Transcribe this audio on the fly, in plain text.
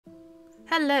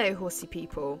Hello, horsey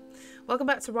people. Welcome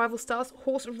back to Rivalstars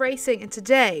Horse Racing, and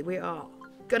today we are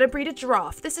gonna breed a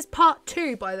giraffe. This is part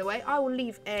 2, by the way. I will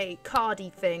leave a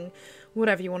cardy thing,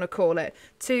 whatever you want to call it,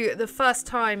 to the first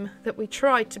time that we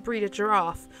tried to breed a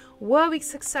giraffe. Were we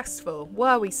successful?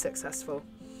 Were we successful?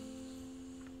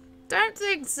 Don't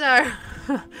think so.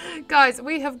 Guys,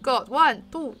 we have got 1,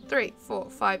 2, 3, 4,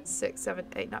 5, 6, 7,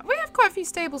 8, 9. We have quite a few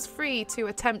stables free to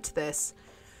attempt this.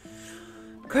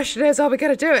 Question is, are we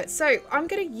going to do it? So I'm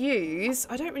going to use,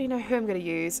 I don't really know who I'm going to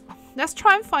use. Let's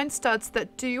try and find studs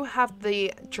that do have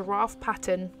the giraffe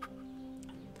pattern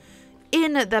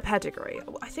in their pedigree.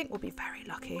 I think we'll be very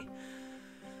lucky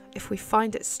if we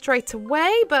find it straight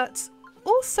away. But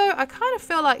also, I kind of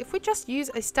feel like if we just use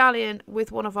a stallion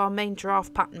with one of our main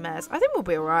giraffe pattern mares, I think we'll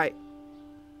be all right.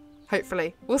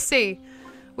 Hopefully. We'll see.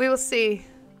 We will see.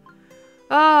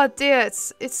 Oh dear,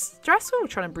 it's stressful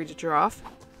trying to breed a giraffe.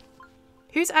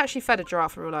 Who's actually fed a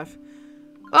giraffe in real life?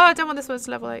 Oh, I don't want this one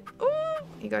to level 8. Ooh,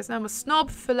 you guys know I'm a snob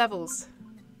for levels.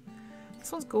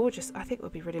 This one's gorgeous. I think we'll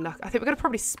be really lucky. I think we're going to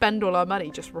probably spend all our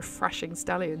money just refreshing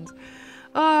stallions.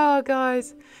 Oh,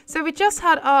 guys. So we just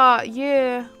had our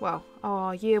year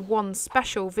 1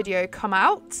 special video come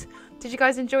out. Did you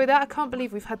guys enjoy that? I can't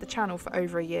believe we've had the channel for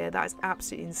over a year. That is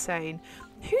absolutely insane.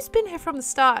 Who's been here from the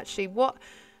start, actually? What?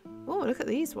 Oh, look at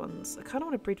these ones. I kind of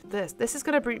want to breed with this. This is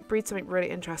going to breed something really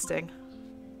interesting.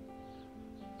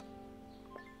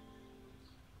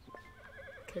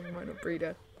 Okay, we might not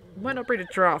breed a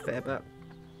giraffe here, but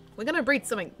we're gonna breed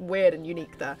something weird and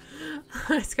unique there.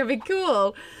 It's gonna be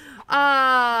cool.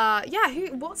 Yeah,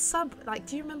 what sub, like,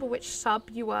 do you remember which sub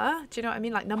you were? Do you know what I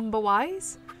mean, like number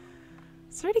wise?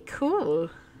 It's really cool.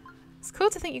 It's cool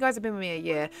to think you guys have been with me a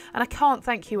year, and I can't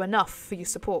thank you enough for your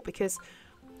support, because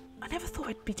I never thought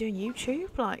I'd be doing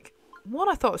YouTube. Like, one,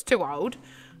 I thought I was too old.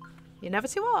 You're never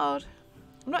too old.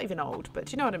 I'm not even old, but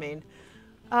do you know what I mean?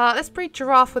 Let's breed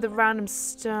giraffe with a random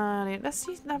stallion. Let's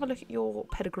have a look at your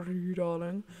pedigree,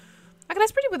 darling. Okay,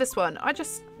 let's breed it with this one.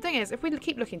 Thing is, if we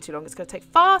keep looking too long, it's going to take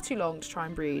far too long to try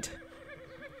and breed.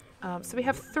 So we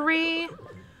have 3.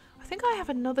 I think I have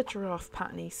another giraffe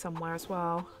pattern somewhere as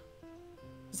well.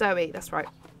 Zoe, that's right.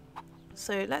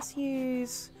 So let's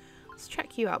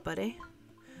check you out, buddy.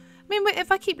 I mean,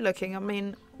 if I keep looking, I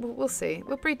mean, we'll see.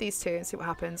 We'll breed these 2 and see what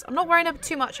happens. I'm not worrying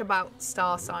too much about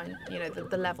star sign, you know,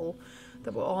 the level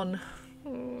that we're on,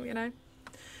 you know.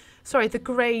 Sorry, the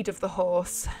grade of the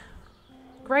horse.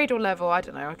 Grade or level, I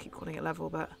don't know. I keep calling it level,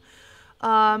 but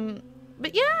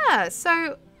yeah.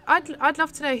 So I'd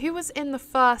love to know who was in the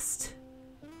first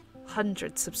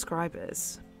 100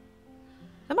 subscribers.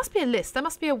 There must be a list. There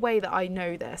must be a way that I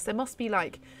know this. There must be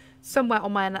like somewhere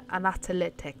on my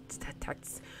analytics that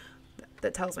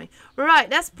tells me. Right,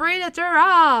 let's breed a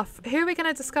giraffe. Who are we going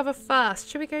to discover first?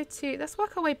 Should we go to... Let's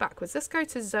work our way backwards. Let's go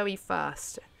to Zoe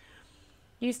first.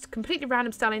 Used completely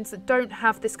random stallions that don't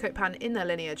have this coat pattern in their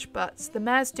lineage, but the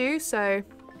mares do, so...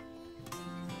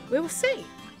 We will see.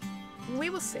 We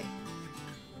will see.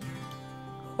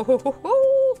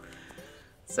 Oh,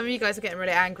 some of you guys are getting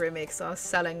really angry at me because I was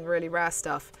selling really rare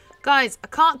stuff. Guys, I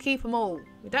can't keep them all.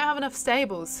 We don't have enough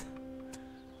stables.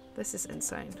 This is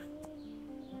insane.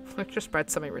 I just read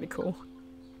something really cool.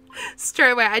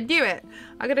 Straight away, I knew it.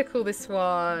 I'm going to call this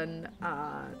one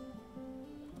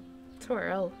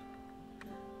Twirl.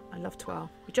 I love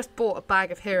Twirl. We just bought a bag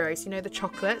of heroes. You know the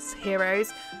chocolates?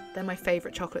 Heroes. They're my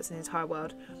favourite chocolates in the entire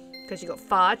world. Because you've got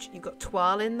fudge, you've got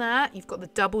Twirl in there, you've got the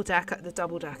double decker.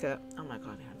 Oh my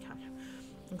god,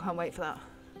 I can't wait for that.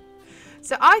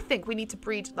 So I think we need to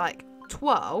breed like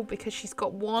Twirl because she's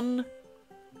got 1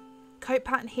 coat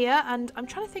pattern here. And I'm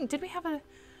trying to think, did we have a...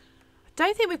 I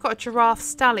don't think we've got a giraffe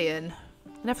stallion.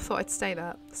 I never thought I'd say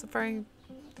that. It's a very,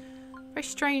 very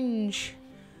strange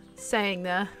saying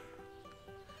there.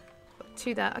 Got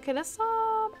 2 there. Okay, let's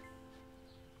kind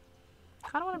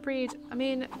of want to breed. I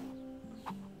mean,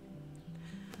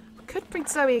 we could breed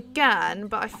Zoe again,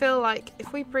 but I feel like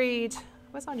if we breed,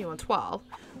 where's our new one? Twirl.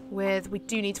 We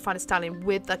do need to find a stallion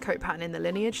with the coat pattern in the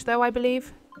lineage, though, I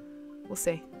believe. We'll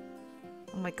see.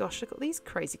 Oh my gosh, look at these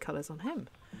crazy colours on him.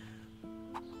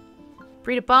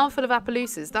 Breed a barn full of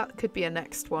Appaloosas. That could be a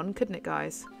next one, couldn't it,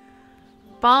 guys?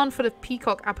 Barn full of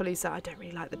peacock Appaloosa. I don't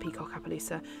really like the peacock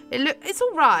Appaloosa. It's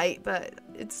all right, but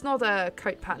it's not a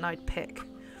coat pattern I'd pick.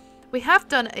 We have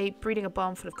done breeding a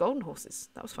barn full of golden horses.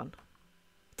 That was fun.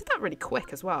 Did that really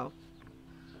quick as well.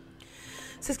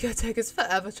 So it's going to take us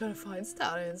forever trying to find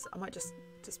stallions. I might just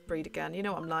breed again. You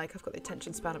know what I'm like. I've got the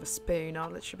attention span of a spoon. I'll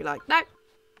literally be like, no.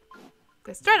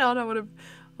 Go straight on. I want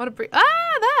to breed.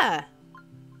 Ah, there.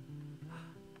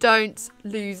 Don't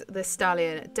lose the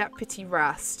stallion. Deputy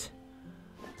Rast.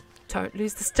 Don't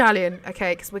lose the stallion.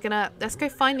 Okay, because let's go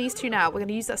find these two now. We're going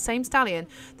to use that same stallion.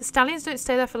 The stallions don't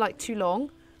stay there for like too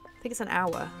long. I think it's an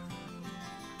hour.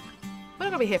 We're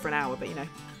not going to be here for an hour, but you know.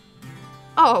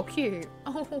 Oh, cute.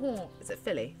 Oh, is it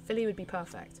Philly? Philly would be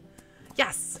perfect.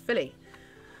 Yes, Philly.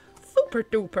 Super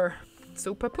duper.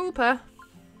 Super pooper.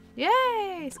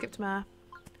 Yay! Skipped my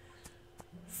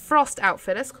frost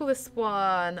outfit. Let's call this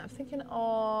one. I'm thinking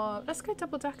of... Let's go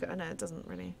double decker. Oh, no, it doesn't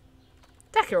really...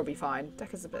 Decker will be fine.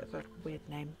 Decker's a bit of a weird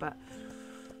name, but...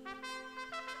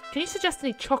 Can you suggest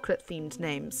any chocolate-themed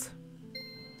names?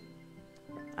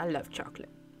 I love chocolate.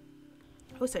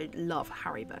 I also love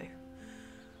Haribo.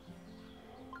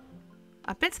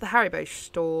 I've been to the Haribo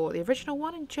store, the original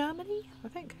one in Germany, I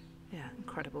think. Yeah,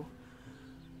 incredible.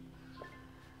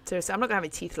 Seriously, I'm not going to have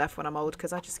any teeth left when I'm old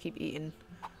because I just keep eating.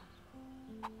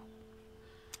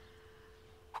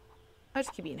 I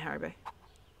just keep eating Haribo.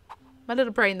 My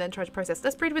little brain then tried to process.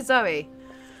 Let's breed with Zoe.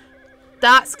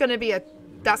 That's gonna be a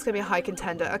high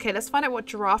contender. Okay, let's find out what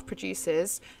Giraffe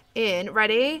produces in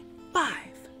ready? 5,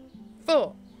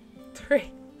 4,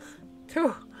 3,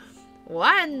 2,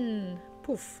 1.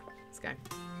 Poof. Let's go.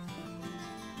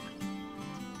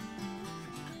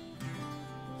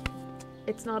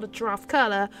 It's not a giraffe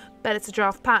colour, but it's a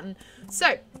giraffe pattern.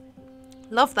 So,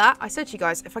 love that. I said to you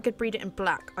guys, if I could breed it in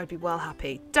black, I'd be well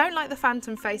happy. Don't like the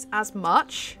phantom face as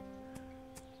much.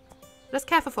 Let's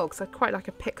care for folks. I quite like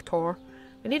a pictor.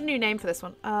 We need a new name for this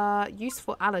one.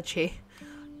 Useful allergy.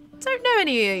 Don't know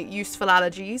any useful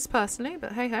allergies personally,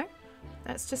 but hey ho.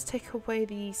 Let's just take away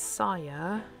the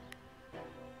sire.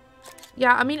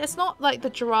 Yeah, I mean, it's not like the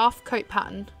giraffe coat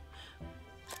pattern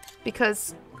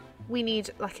because we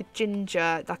need like a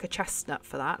ginger, like a chestnut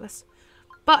for that.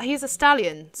 But he's a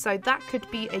stallion, so that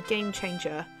could be a game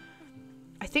changer.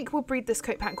 I think we'll breed this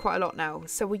coat pattern quite a lot now.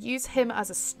 So we'll use him as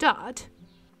a stud.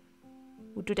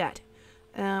 We'll do that.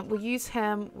 We'll use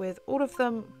him with all of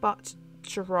them but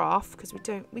giraffe because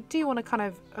we do want to kind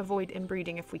of avoid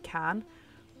inbreeding if we can.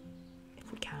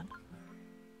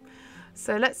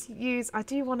 So let's use, I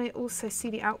do want to also see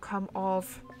the outcome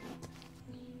of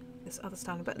this other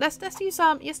stallion, but let's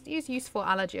use useful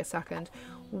allergy a second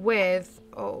with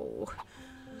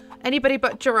anybody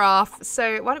but giraffe.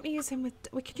 So why don't we use him with,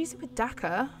 we could use him with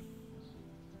Dakar.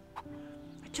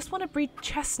 I just want to breed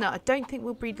chestnut. I don't think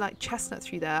we'll breed like chestnut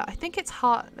through there. I think it's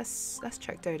hard. Let's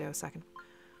check Dodo a second.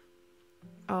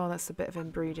 Oh, that's a bit of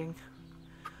inbreeding.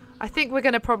 I think we're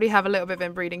going to probably have a little bit of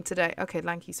inbreeding today. Okay,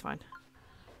 Lanky's fine.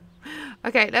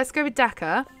 Okay, let's go with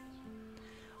Dakar.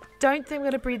 Don't think we're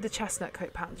going to breed the chestnut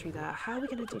coat pattern through there. How are we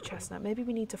going to do chestnut? Maybe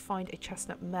we need to find a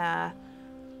chestnut mare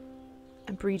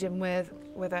and breed him with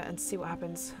it and see what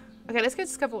happens. Okay, let's go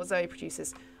discover what Zoe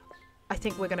produces. I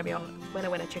think we're going to be on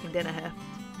winner chicken dinner here.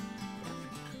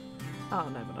 Oh,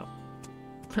 no, we're not.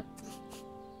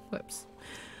 Whoops.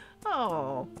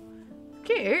 Oh,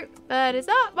 cute. That is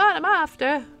not what I'm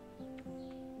after.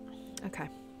 Okay.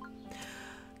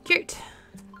 Cute.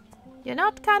 You're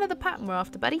not kind of the pattern we're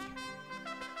after, buddy.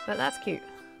 But that's cute.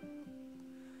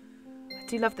 I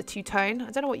do love the two-tone.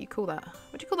 I don't know what you call that.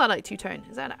 What do you call that, like two-tone?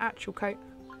 Is that an actual coat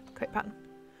pattern?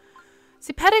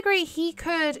 See, pedigree, he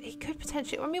could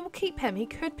potentially, I mean, we'll keep him. He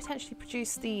could potentially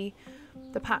produce the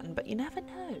pattern, but you never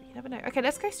know. You never know. Okay,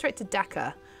 let's go straight to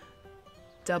Decker.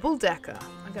 Double Decker.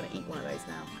 I'm going to eat one of those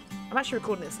now. I'm actually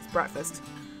recording this. It's breakfast.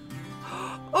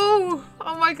 Oh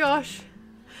my gosh.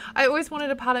 I always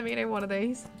wanted a Palomino one of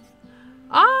these.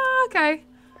 Ah, okay.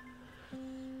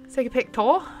 Let's take a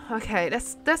picture. Okay,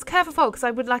 let's care for foal because I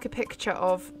would like a picture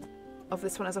of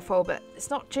this one as a foal, but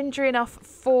it's not gingery enough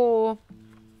for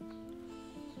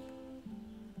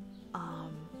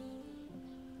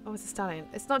what was the stallion?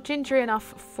 It's not gingery enough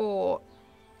for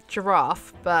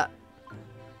giraffe, but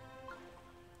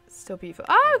it's still beautiful.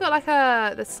 Oh, we've got like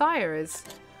the sire is,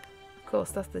 of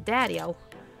course, that's the daddy-o.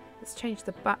 Let's change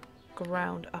the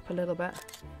background up a little bit.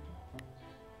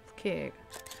 It's cute.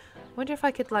 I wonder if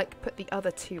I could like put the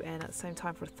other two in at the same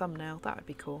time for a thumbnail. That would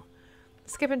be cool.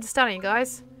 Skip into stallion,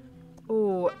 guys.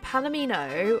 Oh,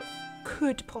 Palomino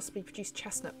could possibly produce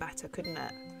chestnut better, couldn't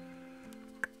it?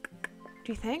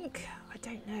 Do you think? I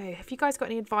don't know. Have you guys got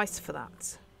any advice for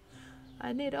that?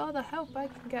 I need all the help I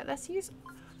can get. Let's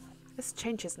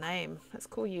change his name. Let's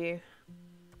call you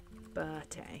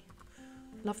Bertie.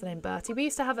 Love the name Bertie. We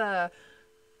used to have a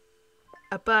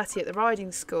Bertie at the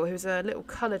riding school who was a little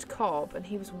coloured cob, and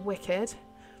he was wicked.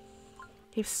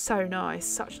 He was so nice.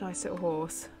 Such a nice little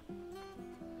horse.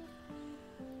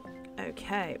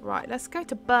 Okay, right. Let's go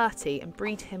to Bertie and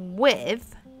breed him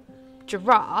with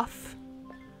Giraffe.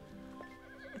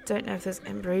 I don't know if there's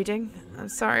inbreeding. I'm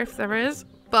sorry if there is.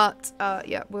 But,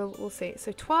 yeah, we'll see.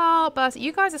 So, 12, Bertie.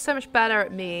 You guys are so much better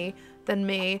at me than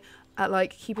me at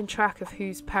like keeping track of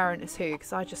whose parent is who,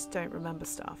 because I just don't remember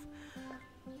stuff.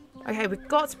 Okay, we've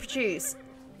got to produce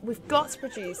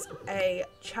a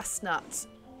chestnut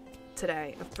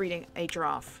today of breeding a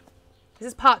giraffe. This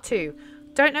is part 2.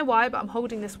 Don't know why, but I'm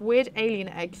holding this weird alien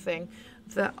egg thing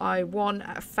that I won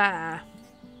at a fair.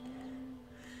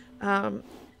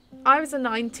 I was a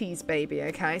 90s baby,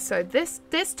 okay? So this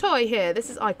toy here, this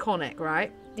is iconic,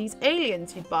 right? These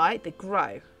aliens you buy, they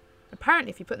grow.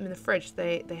 Apparently, if you put them in the fridge,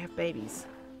 they have babies.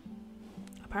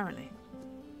 Apparently.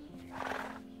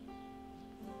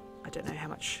 I don't know how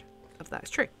much of that is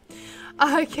true.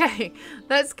 Okay,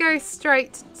 let's go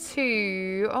straight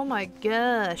to... Oh my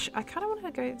gosh. I kind of want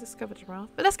to go discover giraffe.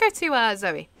 But let's go to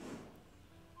Zoe.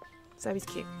 Zoe's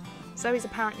cute. Zoe's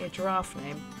apparently a giraffe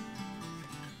name.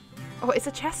 Oh, it's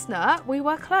a chestnut. We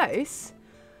were close.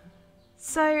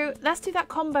 So let's do that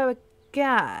combo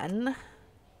again.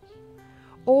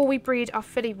 Or we breed our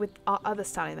filly with our other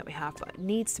stallion that we have, but it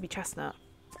needs to be chestnut.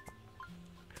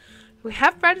 We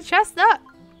have bred a chestnut.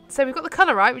 So we've got the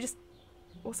colour right. We just...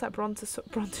 What's that?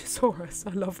 Brontosaurus.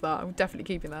 I love that. I'm definitely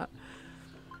keeping that.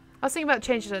 I was thinking about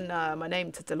changing my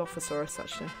name to Dilophosaurus,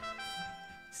 actually.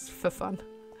 Just for fun.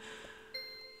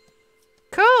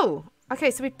 Cool.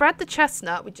 Okay, so we've bred the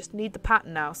chestnut. We just need the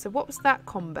pattern now. So what was that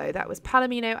combo? That was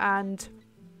Palomino and...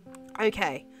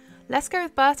 Okay. Let's go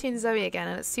with Bertie and Zoe again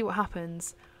and let's see what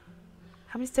happens.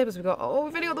 How many stables have we got? Oh,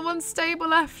 we've only got the one stable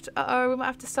left. Uh-oh, we might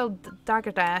have to sell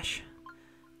Daggerdash.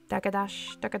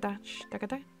 Daggerdash, Daggerdash,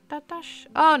 Daggerdash.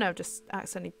 Oh no, I've just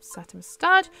accidentally set him a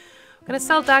stud. I'm going to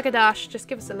sell Daggerdash. Just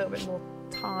give us a little bit more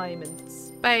time and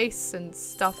space and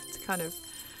stuff to kind of...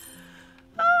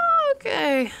 Oh,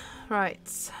 okay.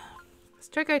 Right. Let's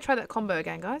go try that combo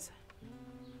again, guys.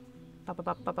 I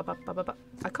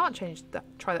can't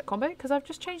try that combo because I've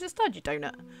just changed the stud, you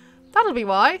donut. That'll be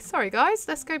why. Sorry, guys.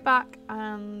 Let's go back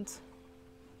and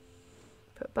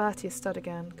put Bertie a stud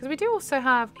again. Because we do also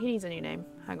have... He needs a new name.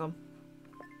 Hang on.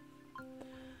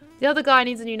 The other guy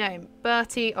needs a new name.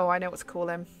 Bertie. Oh, I know what to call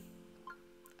him.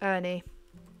 Ernie.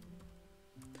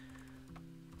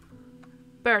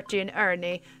 Bertie and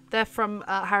Ernie. They're from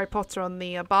Harry Potter on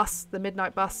the bus. The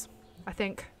midnight bus, I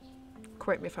think.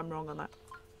 Quote me if I'm wrong on that.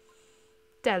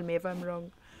 Tell me if I'm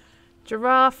wrong.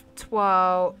 Giraffe,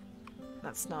 twirl.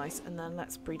 That's nice. And then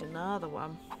let's breed another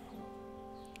one.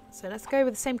 So let's go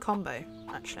with the same combo,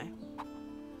 actually.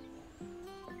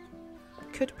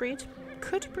 Could breed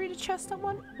a chestnut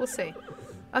one? We'll see.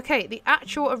 Okay, the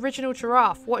actual original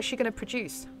giraffe. What is she going to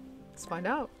produce? Let's find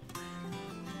out.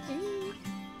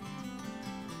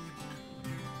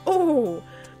 Oh,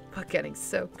 we're getting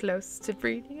so close to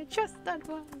breeding a chestnut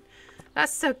one.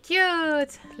 That's so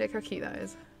cute. Look how cute that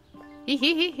is. Hee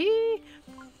hee hee hee.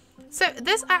 So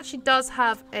this actually does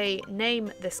have a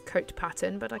name, this coat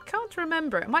pattern, but I can't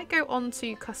remember it. I might go on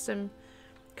to custom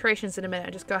creations in a minute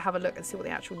and just go have a look and see what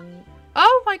the actual...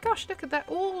 Oh my gosh, look at that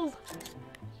all.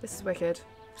 This is wicked.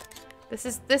 This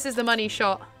is the money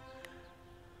shot.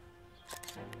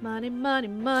 Money, money,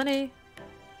 money.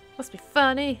 Must be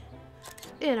funny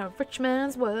in a rich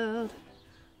man's world.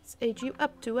 Let's age you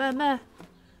up to a man.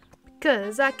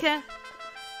 Cause I can.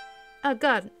 I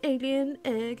got an alien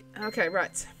egg. Okay,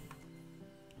 right.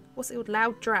 What's it called?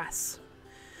 Loud dress.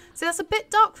 So that's a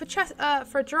bit dark for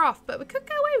a giraffe, but we could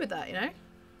get away with that, you know.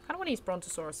 I don't want to use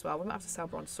Brontosaurus as well. We might have to sell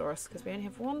Brontosaurus because we only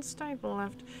have one stable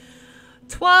left.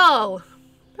 12.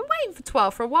 Been waiting for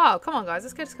 12 for a while. Come on, guys.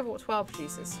 Let's go discover what 12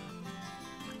 produces.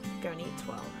 Go and eat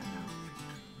 12 right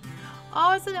now.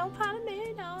 Oh, it's a little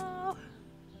Palomino.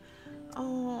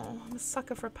 Oh, I'm a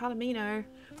sucker for a Palomino.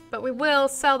 But we will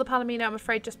sell the Palomino, I'm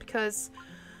afraid, just because...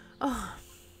 Oh,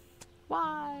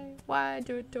 why? Why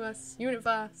do it to us?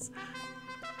 Universe.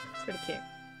 It's really cute.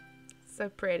 So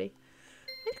pretty.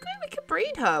 We could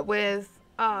breed her with...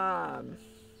 don't know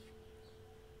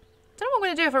what I'm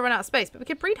going to do if I run out of space, but we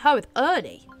could breed her with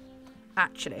Ernie.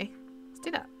 Actually. Let's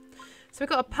do that. So we've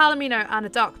got a Palomino and a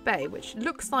Dark Bay, which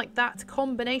looks like that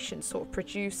combination sort of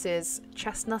produces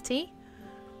chestnutty.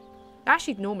 It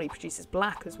actually normally produces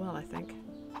black as well, I think.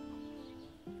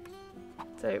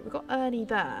 So we've got Ernie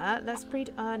there. Let's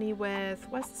breed Ernie with...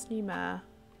 Where's this new mare?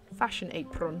 Fashion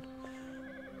Apron.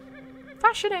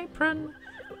 Fashion Apron.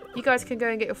 You guys can go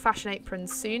and get your fashion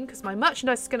aprons soon because my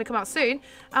merchandise is going to come out soon.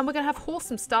 And we're going to have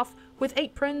horsome stuff with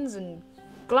aprons and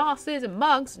glasses and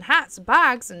mugs and hats and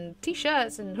bags and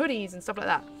t-shirts and hoodies and stuff like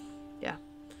that. Yeah.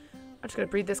 I'm just going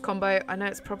to breed this combo. I know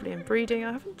it's probably in breeding.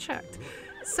 I haven't checked.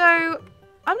 So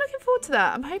I'm looking forward to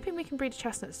that. I'm hoping we can breed a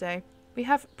chestnut today. We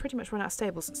have pretty much run out of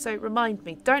stables. So remind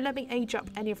me, don't let me age up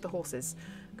any of the horses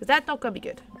because that's not going to be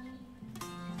good.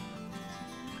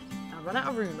 I'll run out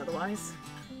of room otherwise.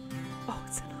 Oh,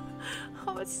 it's another.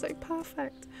 Oh, it's so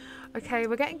perfect. Okay,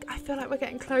 I feel like we're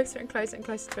getting closer and closer and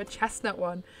closer to a chestnut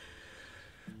one.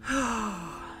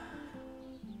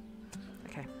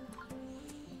 Okay.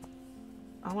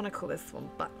 I want to call this one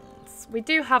Buttons. We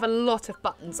do have a lot of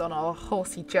buttons on our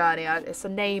horsey journey. It's a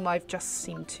name I've just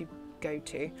seemed to go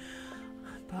to.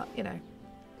 But, you know.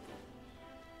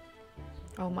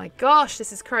 Oh my gosh,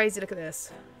 this is crazy. Look at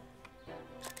this.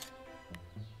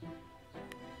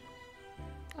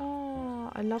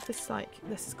 Oh, I love this, like,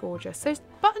 this is gorgeous. So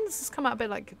Buttons has come out a bit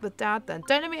like the dad then.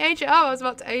 Don't let me age it. Oh, I was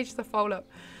about to age the fold up.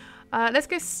 Let's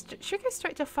go, should we go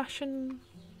straight to fashion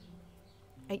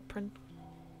apron?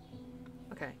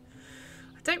 Okay.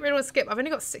 I don't really want to skip. I've only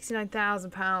got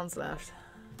 £69,000 left.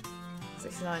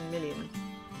 69 million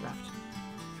left.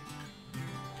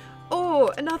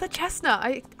 Oh, another chestnut.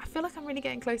 I feel like I'm really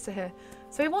getting closer here.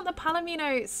 So we want the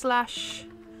Palomino slash...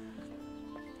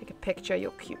 Take a picture.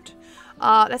 You're cute.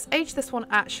 Let's age this one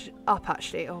up,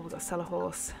 actually. Oh, we've got to sell a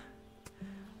horse.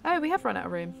 Oh, we have run out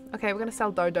of room. Okay, we're going to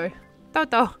sell Dodo.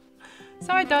 Dodo.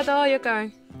 Sorry, Dodo, you're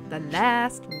going. The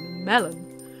last melon.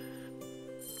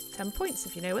 10 points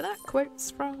if you know where that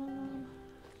quote's from.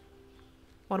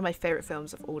 One of my favourite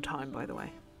films of all time, by the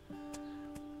way.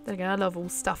 Then again, I love all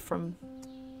stuff from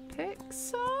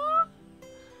Pixar. Oh,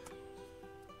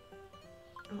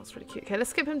 that's really cute. Okay, let's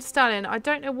skip him to Stallion. I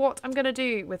don't know what I'm going to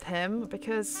do with him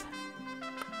because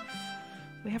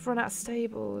we have run out of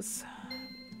stables.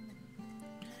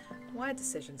 Why are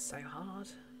decisions so hard?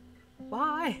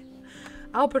 Why?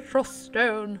 Albatross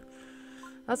Stone.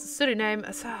 That's a silly name.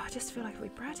 So I just feel like we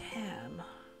bred him.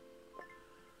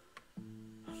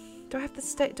 Do I have the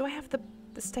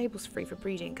stables free for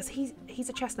breeding? Because he's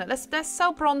a chestnut. Let's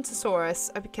sell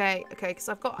Brontosaurus. Okay, because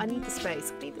I need the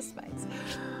space.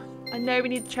 I know we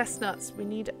need chestnuts. We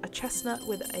need a chestnut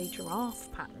with a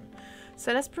giraffe pattern.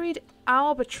 So let's breed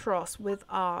Albatross with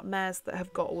our mares that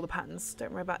have got all the patterns.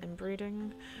 Don't worry about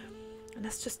inbreeding. And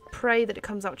let's just pray that it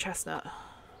comes out chestnut.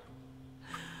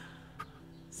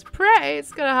 Let's pray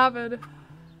it's gonna happen.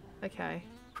 Okay.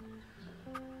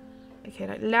 Okay,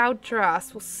 like loud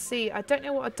dress. We'll see. I don't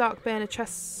know what a dark bay and a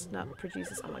chestnut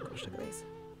produces. Oh my gosh, look at these.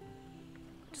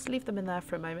 Just leave them in there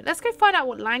for a moment. Let's go find out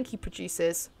what Lanky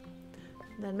produces.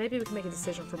 And then maybe we can make a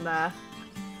decision from there.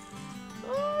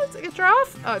 Oh, it's like a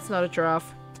giraffe. Oh, it's not a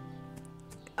giraffe.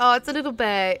 Oh, it's a little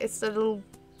bay. It's a little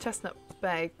chestnut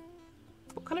bay.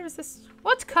 What colour is this?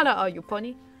 What colour are you,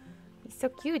 pony? You're so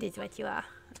cute is what you are.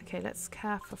 Okay, let's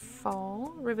care for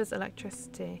 4. Rivers,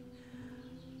 electricity.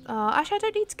 Actually, I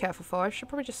don't need to care for 4. I should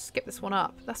probably just skip this one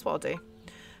up. That's what I'll do.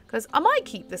 Because I might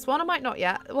keep this one. I might not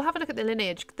yet. We'll have a look at the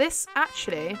lineage. This,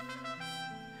 actually...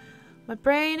 My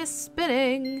brain is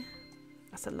spinning.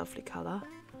 That's a lovely colour.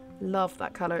 Love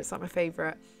that colour. It's like my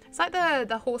favourite. It's like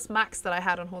the horse Max that I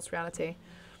had on Horse Reality.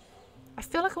 I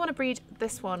feel like I want to breed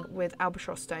this one with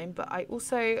Albatross Stone, but I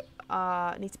also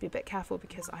need to be a bit careful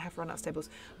because I have run out of stables.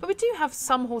 But we do have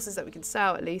some horses that we can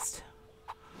sell at least.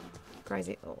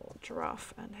 Crazy. Oh,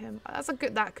 giraffe and him.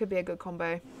 That could be a good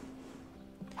combo.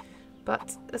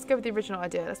 But let's go with the original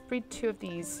idea. Let's breed 2 of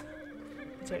these.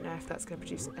 I don't know if that's going to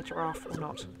produce a giraffe or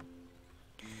not.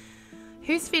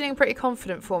 Who's feeling pretty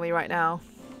confident for me right now?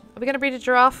 Are we going to breed a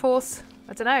giraffe horse?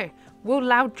 I don't know. Will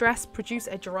Loud Dress produce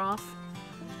a giraffe?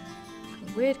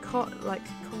 Weird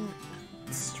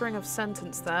string of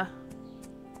sentence there.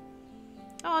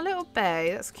 Oh, a little bay.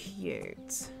 That's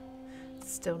cute.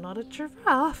 Still not a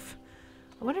giraffe.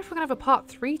 I wonder if we're going to have a part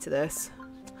 3 to this.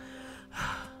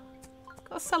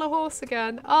 Gotta sell a horse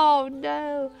again. Oh,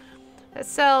 no. Let's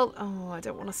sell... Oh, I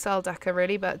don't want to sell Dakar,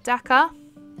 really, but Dakar.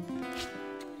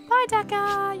 Bye,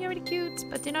 Dakar. You're really cute,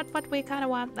 but do not what we kind of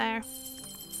want there.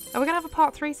 Are we going to have a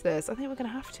part 3 to this? I think we're going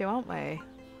to have to, aren't we?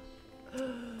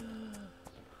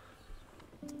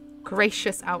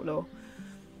 Gracious Outlaw.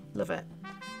 Love it.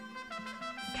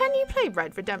 Can you play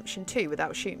Red Redemption 2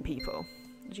 without shooting people?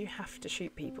 Do you have to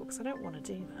shoot people? Because I don't want to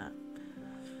do that.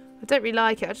 I don't really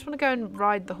like it. I just want to go and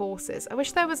ride the horses. I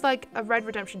wish there was like a Red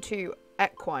Redemption 2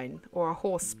 equine or a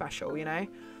horse special, you know?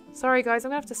 Sorry guys,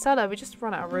 I'm going to have to sell her. We just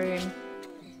run out of room.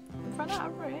 We've run out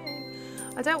of room.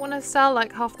 I don't want to sell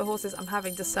like half the horses I'm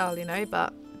having to sell, you know?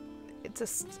 But it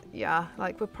just, yeah.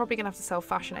 Like we're probably going to have to sell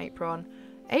Fashion Apron.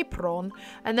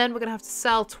 And then we're going to have to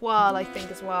sell Twirl, I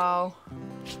think, as well.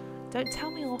 Don't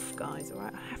tell me off, guys,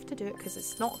 alright? I have to do it because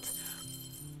it's not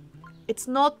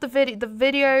the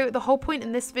video. The whole point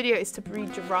in this video is to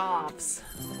breed giraffes.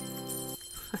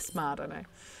 That's mad, I know.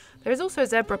 There is also a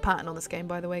zebra pattern on this game,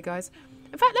 by the way, guys.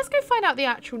 In fact, let's go find out the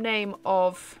actual name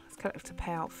of... Let's go to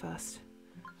payout first.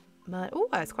 Oh,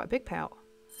 it's quite a big payout.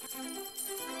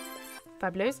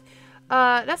 Fabulous.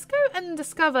 Let's go and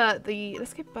discover the...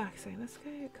 Let's go back. So let's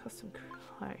go custom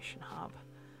creation hub.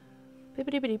 I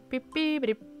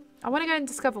want to go and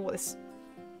discover what this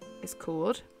is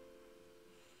called.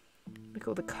 Look at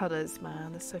all the colours,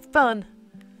 man. They're so fun.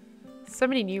 So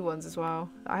many new ones as well.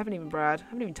 I haven't even bred. I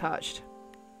haven't even touched.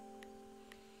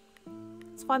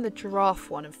 Let's find the giraffe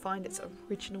one and find its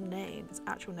original name. Its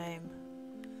actual name.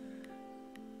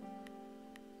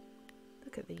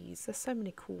 Look at these. There's so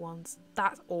many cool ones.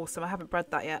 That's awesome. I haven't bred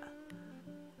that yet.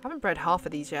 I haven't bred half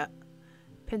of these yet.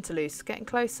 Pintaloose. Getting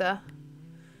closer.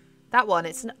 That one.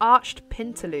 It's an arched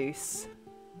Pintaloose.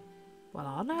 Well,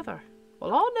 I never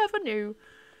knew.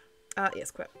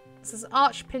 Yes, quit. This is an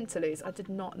arched Pintaloose. I did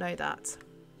not know that.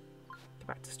 Go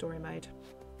back to story mode.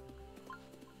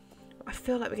 I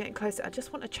feel like we're getting closer. I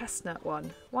just want a chestnut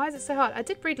one. Why is it so hard? I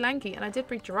did breed lanky and I did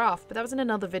breed giraffe, but that was in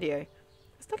another video.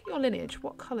 Let's look at your lineage.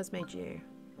 What colours made you?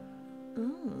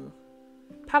 Ooh.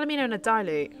 Palomino and a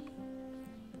dilute.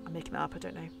 I'm making that up. I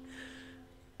don't know.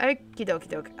 Okie dokie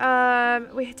dog.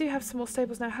 We do have some more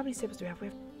stables now. How many stables do we have? We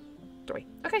have 3.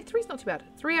 Okay, 3's not too bad.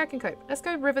 3 I can cope. Let's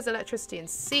go rivers, electricity, and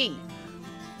sea.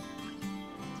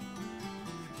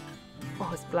 Oh,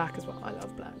 it's black as well. I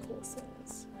love black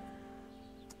horses.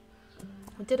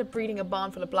 I did a breeding a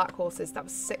barn full of black horses. That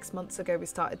was 6 months ago we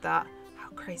started that. How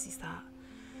crazy is that?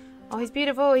 Oh, he's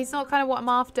beautiful. He's not kind of what I'm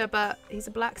after, but he's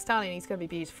a black stallion. He's going to be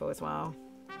beautiful as well.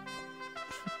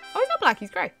 Oh, he's not black. He's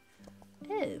grey.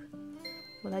 Oh.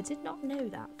 Well, I did not know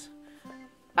that.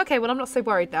 Okay, well, I'm not so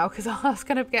worried now because I was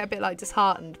going to get a bit, like,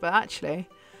 disheartened. But actually...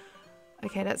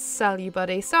 Okay, let's sell you,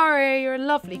 buddy. Sorry, you're a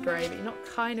lovely grey, but you're not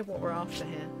kind of what we're after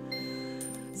here.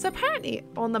 So apparently,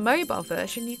 on the mobile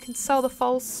version, you can sell the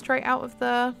foals straight out of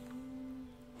the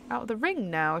ring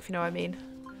now, if you know what I mean.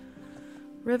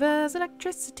 Rivers,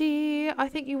 electricity. I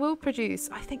think you will produce.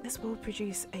 I think this will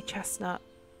produce a chestnut.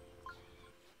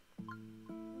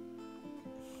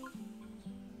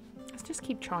 Let's just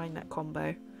keep trying that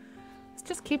combo. Let's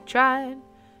just keep trying.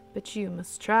 But you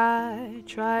must try,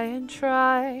 try and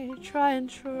try, try and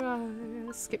try.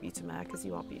 Let's skip you to mare because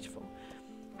you are beautiful.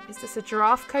 Is this a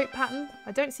giraffe coat pattern?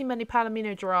 I don't see many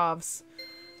Palomino giraffes.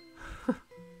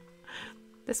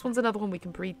 This one's another one we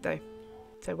can breed though.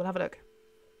 So we'll have a look.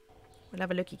 We'll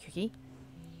have a looky cookie.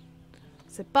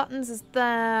 So Buttons is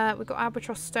there. We've got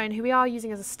Albatross Stone, who we are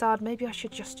using as a stud. Maybe I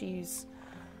should just use...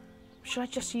 Should I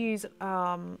just use...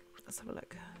 let's have a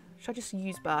look. Should I just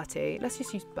use Bertie? Let's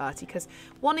just use Bertie because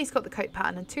 1, he's got the coat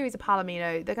pattern, and 2, he's a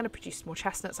Palomino. They're going to produce more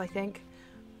chestnuts, I think.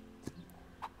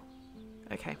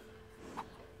 Okay.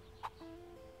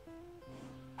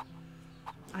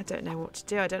 I don't know what to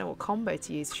do. I don't know what combo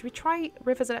to use. Should we try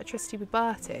Rivers Electricity with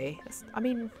Bertie? I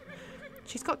mean,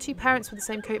 she's got 2 parents with the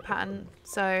same coat pattern,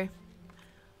 so...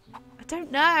 I don't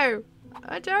know.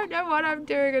 I don't know what I'm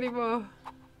doing anymore.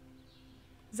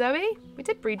 Zoe? We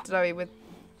did breed Zoe with...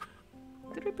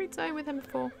 Did we breed Zoe with him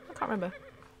before? I can't remember.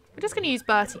 We're just going to use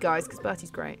Bertie, guys, because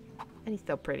Bertie's great. And he's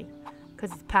still pretty.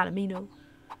 Because he's Palomino.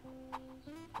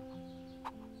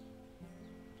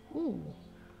 Ooh.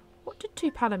 What did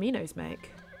 2 Palominos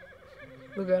make?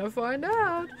 We're going to find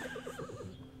out.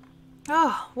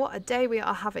 Oh, what a day we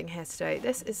are having here today.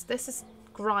 This is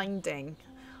grinding.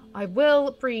 I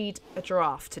will breed a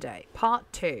giraffe today.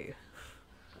 Part 2.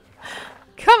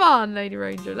 Come on, Lady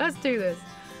Ranger. Let's do this.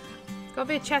 It's got to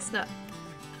be a chestnut.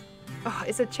 Oh,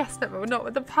 it's a chestnut, but not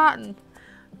with the pattern.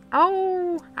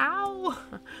 Oh, ow.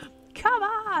 Come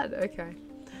on. Okay.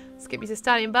 Skip you to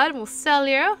Stallion Bird and we'll sell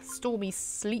you. Stormy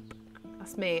Sleep.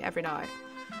 That's me every night.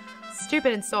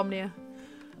 Stupid insomnia.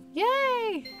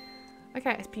 Yay.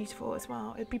 Okay, it's beautiful as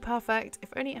well. It'd be perfect if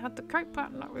only it had the coat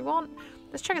pattern that we want.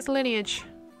 Let's check its lineage.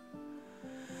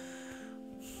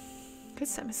 Could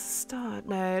set him as a stud.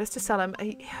 No, let's just sell him.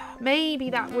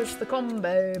 Maybe that was the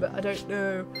combo, but I don't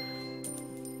know.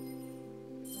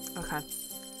 Okay.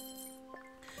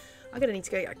 I'm going to need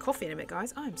to go get a coffee in a minute,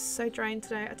 guys. I'm so drained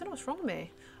today. I don't know what's wrong with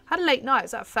me. I had a late night.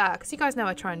 Was at a fair. Because you guys know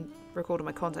I try and record all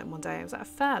my content in one day. I was at a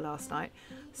fair last night.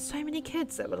 So many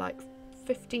kids that were like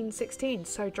 15, 16.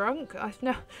 So drunk. I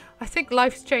think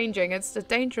life's changing. It's a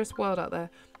dangerous world out there.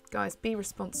 Guys, be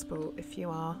responsible if you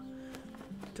are.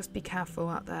 Just be careful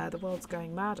out there. The world's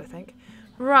going mad, I think.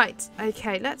 Right.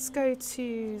 Okay, let's go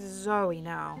to Zoe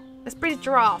now. Let's breed a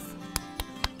giraffe.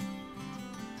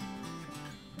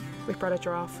 We've bred a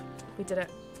giraffe. We did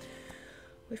it.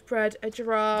 We've bred a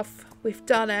giraffe. We've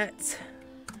done it.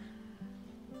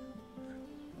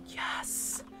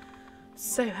 Yes.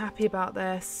 So happy about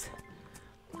this.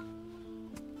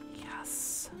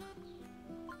 Yes.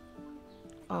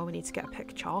 Oh, we need to get a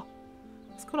picture.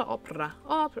 Let's call it opera.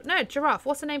 Opera. No, giraffe.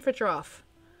 What's the name for a giraffe?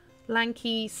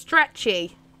 Lanky,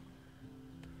 stretchy.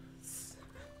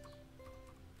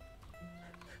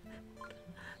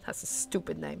 That's a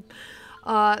stupid name.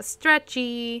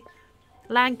 Stretchy.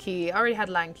 Lanky. I already had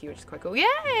Lanky, which is quite cool.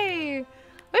 Yay!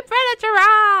 We bred a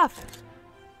giraffe!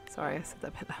 Sorry, I said that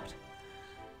a bit loud.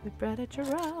 We bred a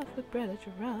giraffe, we bred a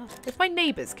giraffe. If my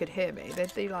neighbours could hear me,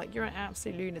 they'd be like, you're an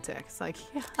absolute lunatic. It's like,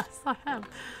 yes, I am.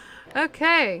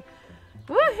 Okay.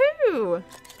 Woohoo!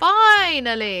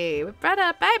 Finally! We bred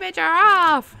a baby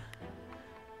giraffe!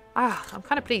 Ah, I'm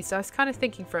kind of pleased. I was kind of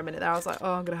thinking for a minute there. I was like,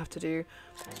 oh, I'm going to have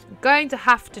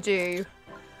to do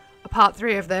a part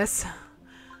 3 of this.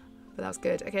 But that was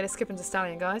good. Okay, let's skip into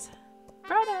Stallion, guys.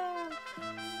 Brother!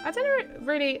 I don't know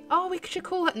really... Oh, we should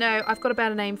call it... No, I've got a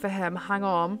better name for him. Hang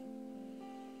on.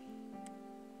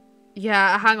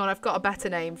 Yeah, hang on. I've got a better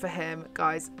name for him.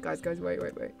 Guys,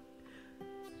 wait.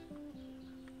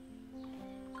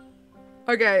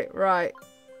 Okay, right.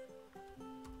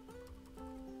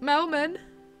 Melman.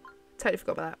 Totally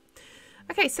forgot about that.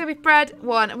 Okay, so we've bred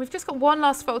one, and we've just got one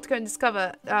last foal to go and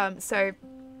discover. So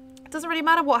it doesn't really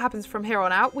matter what happens from here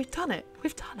on out. We've done it.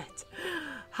 We've done it.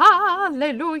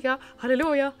 Hallelujah,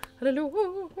 hallelujah,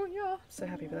 hallelujah. So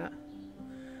happy with that.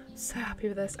 So happy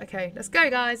with this. Okay, let's go,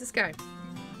 guys. Let's go.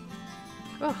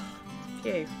 Oh,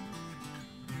 phew.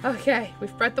 Okay,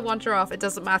 we've bred the one giraffe. It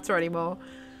doesn't matter anymore.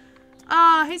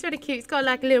 Ah, he's really cute. He's got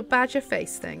like a little badger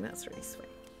face thing. That's really sweet.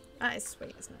 That is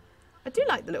sweet, isn't it? I do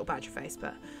like the little badger face,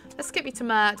 but let's skip you to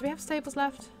Matt. Do we have stables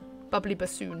left? Bubbly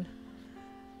bassoon.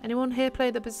 Anyone here play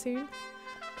the bassoon?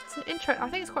 It's an intro. I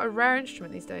think it's quite a rare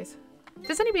instrument these days.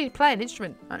 Does anybody play an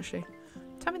instrument, actually?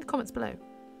 Tell me in the comments below.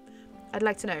 I'd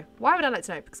like to know. Why would I like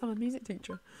to know? Because I'm a music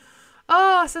teacher.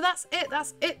 Oh, so that's it.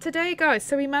 That's it today, guys.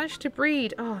 So we managed to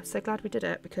breed. Oh, I'm so glad we did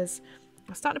it because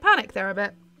I was starting to panic there a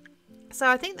bit. So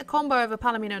I think the combo of a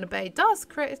Palomino and a Bay does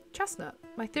create a chestnut.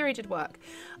 My theory did work.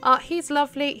 He's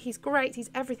lovely. He's great. He's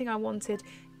everything I wanted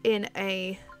in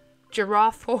a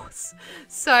giraffe horse.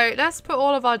 So let's put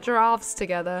all of our giraffes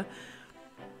together.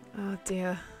 Oh,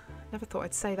 dear. Never thought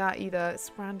I'd say that either. It's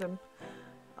random.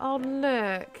 Oh,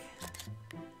 look.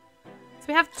 So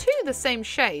we have 2 of the same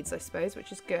shades, I suppose,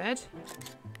 which is good.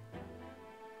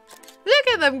 Look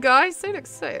at them, guys. They look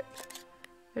sick.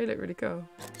 They look really cool.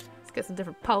 Let's get some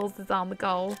different pulses on the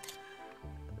goal.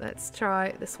 Let's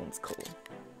try. This one's cool.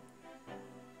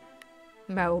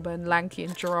 Melbourne, Lanky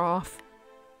and Giraffe.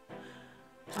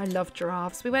 I love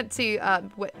giraffes. We went to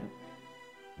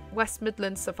West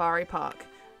Midlands Safari Park.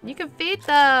 You can feed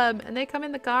them, and they come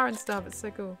in the car and stuff. It's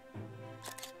so cool.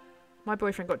 My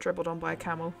boyfriend got dribbled on by a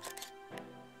camel,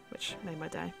 which made my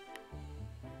day.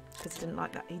 Because he didn't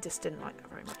like that. He just didn't like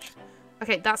that very much.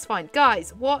 Okay, that's fine.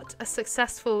 Guys, what a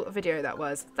successful video that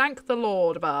was. Thank the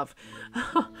Lord above.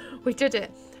 We did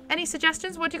it. Any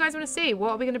suggestions? What do you guys want to see? What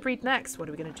are we going to breed next? What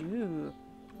are we going to do?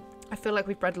 I feel like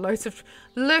we've bred loads of...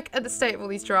 Look at the state of all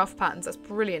these giraffe patterns. That's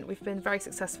brilliant. We've been very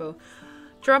successful.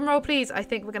 Drum roll, please. I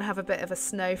think we're going to have a bit of a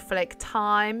snowflake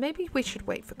time. Maybe we should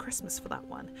wait for Christmas for that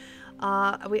one.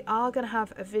 We are going to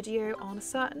have a video on a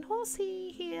certain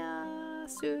horsey here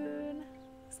soon.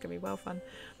 It's going to be well fun.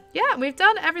 Yeah, we've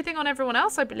done everything on everyone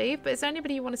else, I believe. But is there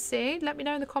anybody you want to see? Let me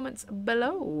know in the comments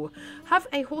below. Have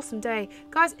a wholesome day.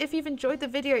 Guys, if you've enjoyed the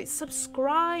video,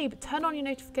 subscribe. Turn on your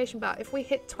notification bell. If we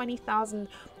hit 20,000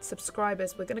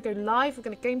 subscribers, we're going to go live. We're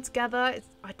going to game together.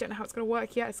 I don't know how it's going to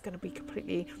work yet. It's going to be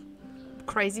completely...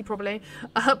 crazy probably,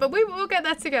 but we will get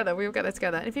there together. We will get there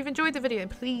together. And if you've enjoyed the video,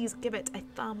 please give it a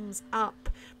thumbs up.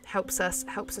 Helps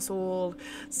us all.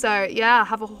 So yeah,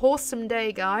 have a wholesome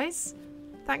day, guys.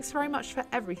 Thanks very much for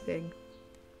everything.